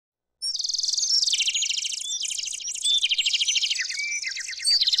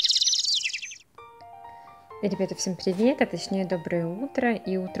Ребята, всем привет, а точнее доброе утро.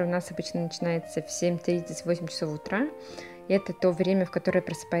 И утро у нас обычно начинается в 7:30-8 часов утра. И это то время, в которое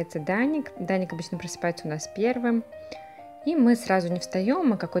просыпается Даник. Даник обычно просыпается у нас первым. И мы сразу не встаем,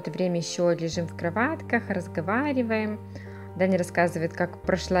 мы какое-то время еще лежим в кроватках, разговариваем. Даня рассказывает, как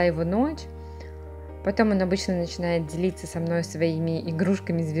прошла его ночь. Потом он обычно начинает делиться со мной своими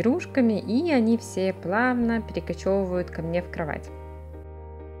игрушками-зверушками, и они все плавно перекочевывают ко мне в кровать.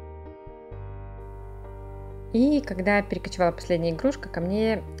 И когда перекочевала последняя игрушка, ко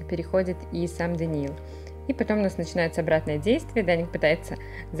мне переходит и сам Даниил. И потом у нас начинается обратное действие. Даник пытается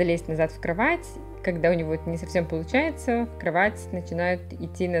залезть назад в кровать. Когда у него это не совсем получается, в кровать начинают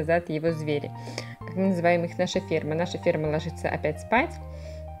идти назад его звери. Как мы называем их наша ферма. Наша ферма ложится опять спать.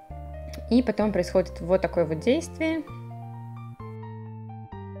 И потом происходит вот такое вот действие.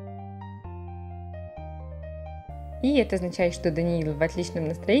 И это означает, что Даниил в отличном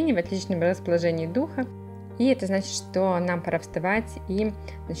настроении, в отличном расположении духа. И это значит, что нам пора вставать и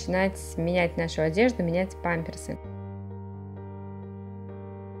начинать менять нашу одежду, менять памперсы.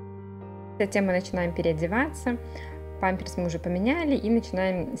 Затем мы начинаем переодеваться. Памперс мы уже поменяли и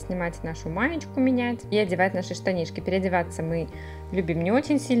начинаем снимать нашу маечку, менять и одевать наши штанишки. Переодеваться мы любим не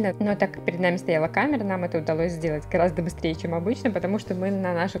очень сильно, но так как перед нами стояла камера, нам это удалось сделать гораздо быстрее, чем обычно, потому что мы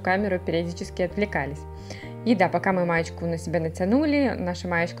на нашу камеру периодически отвлекались. И да, пока мы маечку на себя натянули, наша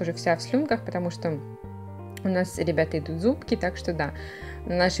маечка уже вся в слюнках, потому что у нас, ребята, идут зубки, так что да,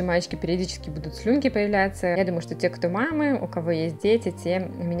 на нашей маечке периодически будут слюнки появляться. Я думаю, что те, кто мамы, у кого есть дети, те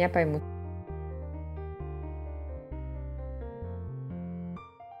меня поймут.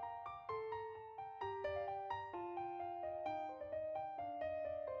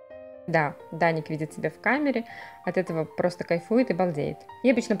 Да, Даник видит себя в камере, от этого просто кайфует и балдеет.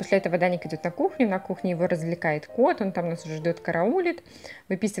 И обычно после этого Даник идет на кухню его развлекает кот, он там нас уже ждет, караулит,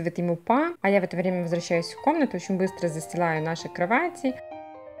 выписывает ему па, а я в это время возвращаюсь в комнату, очень быстро застилаю наши кровати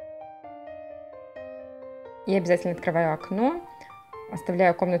и обязательно открываю окно,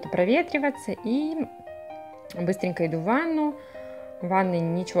 оставляю комнату проветриваться и быстренько иду в ванну. В ванной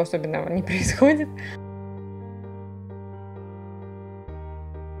ничего особенного не происходит.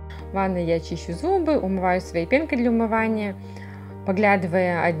 В ванной я чищу зубы, умываю своей пенкой для умывания,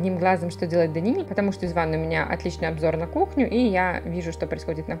 поглядывая одним глазом, что делает Даниил, потому что из ванны у меня отличный обзор на кухню, и я вижу, что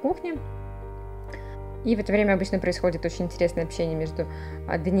происходит на кухне. И в это время обычно происходит очень интересное общение между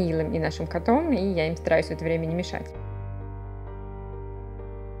Даниилом и нашим котом, и я им стараюсь в это время не мешать.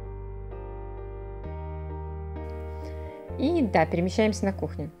 И да, перемещаемся на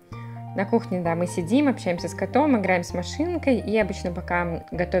кухню. На кухне, да, мы сидим, общаемся с котом, играем с машинкой, и обычно пока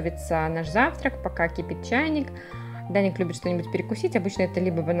готовится наш завтрак, пока кипит чайник, Даник любит что-нибудь перекусить, обычно это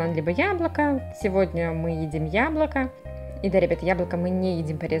либо банан, либо яблоко. Сегодня мы едим яблоко. И да, ребята, яблоко мы не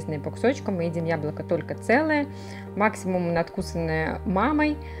едим порезанное по кусочкам, мы едим яблоко только целое, максимум надкусанное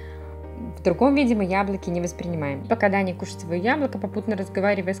мамой. В другом виде мы яблоки не воспринимаем. Пока Даник кушает свое яблоко, попутно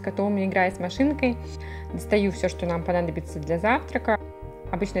разговаривая с котом и играя с машинкой, достаю все, что нам понадобится для завтрака.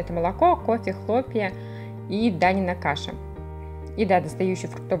 Обычно это молоко, кофе, хлопья и Данина каша. И да, достаю еще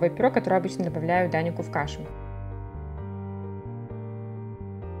фруктовое пюре, которое обычно добавляю Данику в кашу.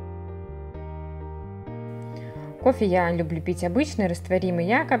 Кофе я люблю пить обычный, растворимый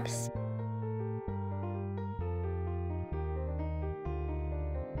Якобс.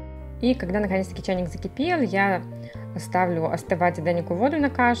 И когда наконец-таки чайник закипел, я ставлю остывать Данику воду на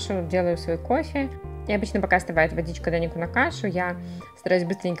кашу, делаю свой кофе. И обычно, пока остывает водичка Данику на кашу, я стараюсь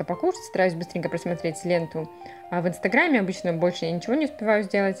быстренько покушать, стараюсь быстренько просмотреть ленту в Инстаграме. Обычно больше я ничего не успеваю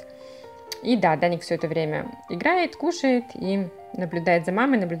сделать. И да, Даник все это время играет, кушает и наблюдает за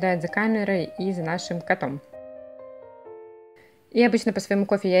мамой, наблюдает за камерой и за нашим котом. И обычно по своему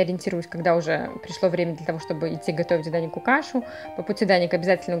кофе я ориентируюсь, когда уже пришло время для того, чтобы идти готовить Данику кашу. По пути Даник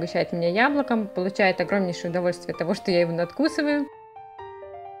обязательно угощает меня яблоком, получает огромнейшее удовольствие от того, что я его надкусываю.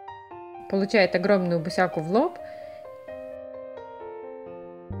 Получает огромную бусяку в лоб.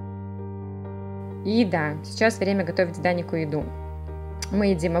 И да, сейчас время готовить Данику еду. Мы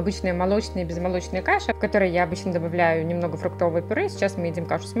едим обычная молочная и безмолочная каша, в которой я обычно добавляю немного фруктового пюре. Сейчас мы едим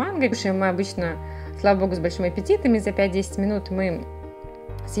кашу с манго. Кушаем мы обычно, слава богу, с большими аппетитами. За 5-10 минут мы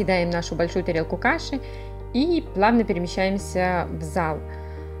съедаем нашу большую тарелку каши и плавно перемещаемся в зал.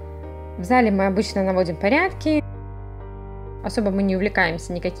 В зале мы обычно наводим порядки. Особо мы не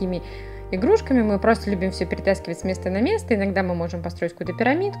увлекаемся никакими игрушками, мы просто любим все перетаскивать с места на место. Иногда мы можем построить какую-то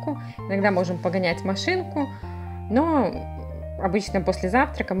пирамидку, иногда можем погонять машинку, но обычно после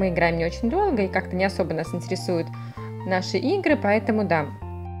завтрака мы играем не очень долго и как-то не особо нас интересуют наши игры, поэтому да.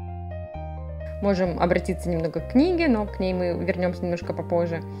 Можем обратиться немного к книге, но к ней мы вернемся немножко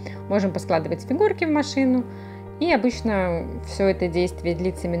попозже. Можем поскладывать фигурки в машину. И обычно все это действие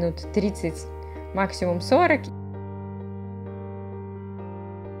длится минут 30, максимум 40.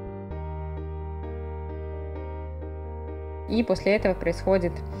 И после этого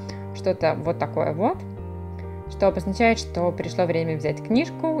происходит что-то вот такое вот, что обозначает, что пришло время взять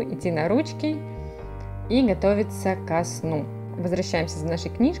книжку, идти на ручки и готовиться ко сну. Возвращаемся за нашей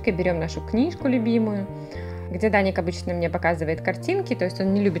книжкой, берем нашу книжку любимую, где Даник обычно мне показывает картинки, то есть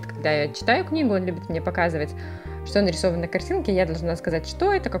он не любит, когда я читаю книгу, он любит мне показывать, что нарисовано на картинке, я должна сказать,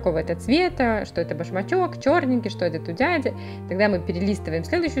 что это, какого это цвета, что это башмачок, черненький, что это у дяди. Тогда мы перелистываем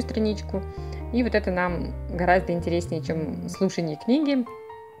следующую страничку, и вот это нам гораздо интереснее, чем слушание книги.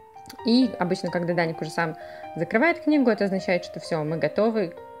 И обычно, когда Даник уже сам закрывает книгу, это означает, что все, мы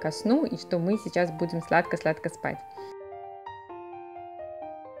готовы ко сну, и что мы сейчас будем сладко-сладко спать.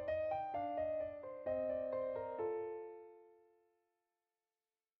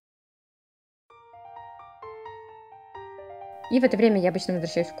 И в это время я обычно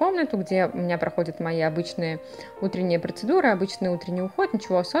возвращаюсь в комнату, где у меня проходят мои обычные утренние процедуры, обычный утренний уход,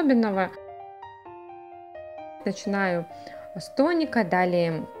 ничего особенного. Начинаю с тоника,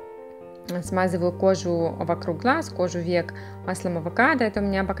 далее смазываю кожу вокруг глаз, кожу век маслом авокадо, это у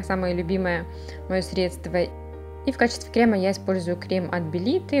меня пока самое любимое мое средство. И в качестве крема я использую крем от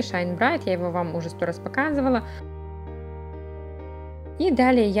Белиты, Shine Bright, я его вам уже 100 раз показывала. И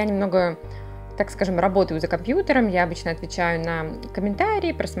далее я немного, так скажем, работаю за компьютером, я обычно отвечаю на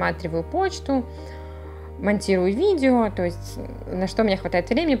комментарии, просматриваю почту, монтирую видео, то есть на что мне хватает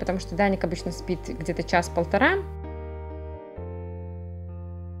времени, потому что Даник обычно спит где-то час-полтора.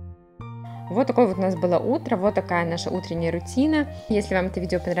 Вот такое вот у нас было утро, вот такая наша утренняя рутина. Если вам это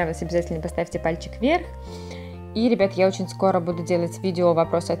видео понравилось, обязательно поставьте пальчик вверх. И, ребят, я очень скоро буду делать видео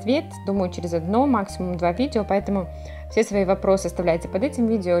вопрос-ответ, думаю, через одно, максимум 2 видео, поэтому все свои вопросы оставляйте под этим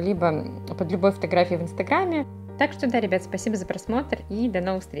видео, либо под любой фотографией в Инстаграме. Так что да, ребят, спасибо за просмотр и до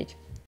новых встреч!